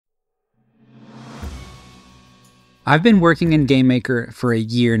I've been working in GameMaker for a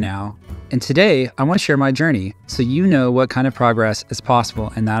year now, and today I want to share my journey so you know what kind of progress is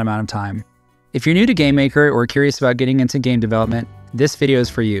possible in that amount of time. If you're new to GameMaker or curious about getting into game development, this video is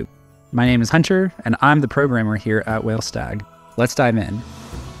for you. My name is Hunter, and I'm the programmer here at Whalestag. Let's dive in.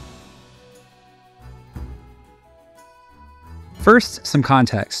 First, some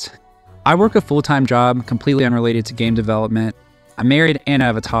context. I work a full-time job completely unrelated to game development. I'm married and I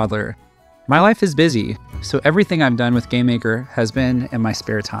have a toddler. My life is busy, so everything I've done with GameMaker has been in my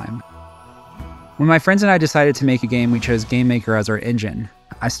spare time. When my friends and I decided to make a game, we chose GameMaker as our engine.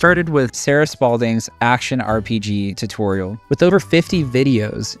 I started with Sarah Spalding's action RPG tutorial. With over 50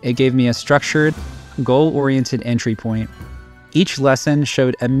 videos, it gave me a structured, goal-oriented entry point. Each lesson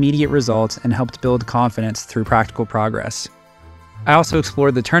showed immediate results and helped build confidence through practical progress. I also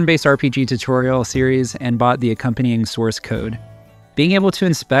explored the turn-based RPG tutorial series and bought the accompanying source code. Being able to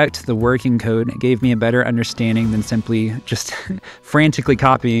inspect the working code gave me a better understanding than simply just frantically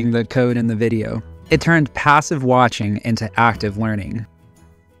copying the code in the video. It turned passive watching into active learning.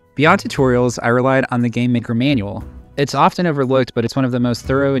 Beyond tutorials, I relied on the GameMaker manual. It's often overlooked, but it's one of the most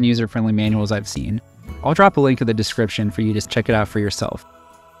thorough and user-friendly manuals I've seen. I'll drop a link in the description for you to check it out for yourself.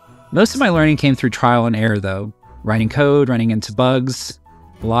 Most of my learning came through trial and error though. Writing code, running into bugs,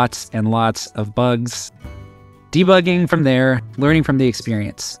 lots and lots of bugs. Debugging from there, learning from the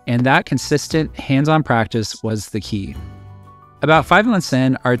experience, and that consistent hands-on practice was the key. About 5 months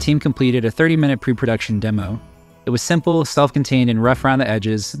in, our team completed a 30-minute pre-production demo. It was simple, self-contained, and rough around the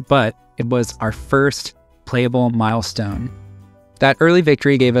edges, but it was our first playable milestone. That early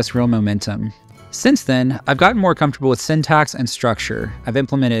victory gave us real momentum. Since then, I've gotten more comfortable with syntax and structure. I've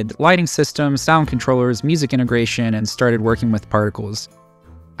implemented lighting systems, sound controllers, music integration, and started working with particles.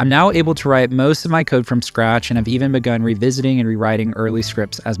 I'm now able to write most of my code from scratch and have even begun revisiting and rewriting early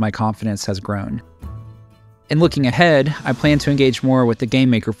scripts as my confidence has grown. And looking ahead, I plan to engage more with the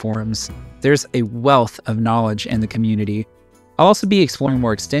GameMaker forums. There's a wealth of knowledge in the community. I'll also be exploring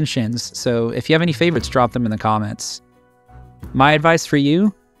more extensions, so if you have any favorites, drop them in the comments. My advice for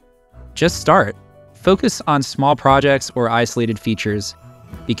you? Just start. Focus on small projects or isolated features.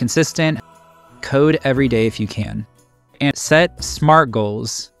 Be consistent. Code every day if you can. And set SMART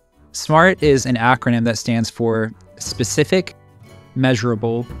goals. SMART is an acronym that stands for specific,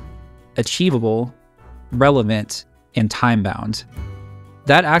 measurable, achievable, relevant, and time-bound.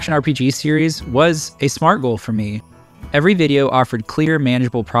 That action RPG series was a SMART goal for me. Every video offered clear,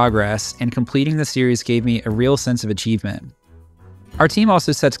 manageable progress, and completing the series gave me a real sense of achievement. Our team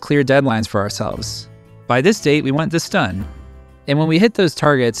also sets clear deadlines for ourselves. By this date, we want this done. And when we hit those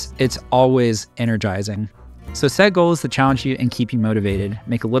targets, it's always energizing. So set goals that challenge you and keep you motivated.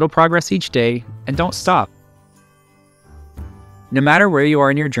 Make a little progress each day, and don't stop. No matter where you are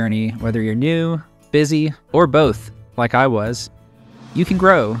in your journey, whether you're new, busy, or both, like I was, you can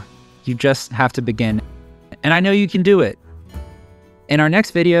grow. You just have to begin. And I know you can do it. In our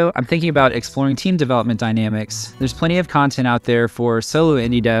next video, I'm thinking about exploring team development dynamics. There's plenty of content out there for solo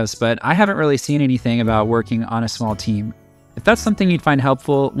indie devs, but I haven't really seen anything about working on a small team. If that's something you'd find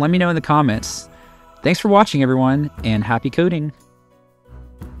helpful, let me know in the comments. Thanks for watching, everyone, and happy coding.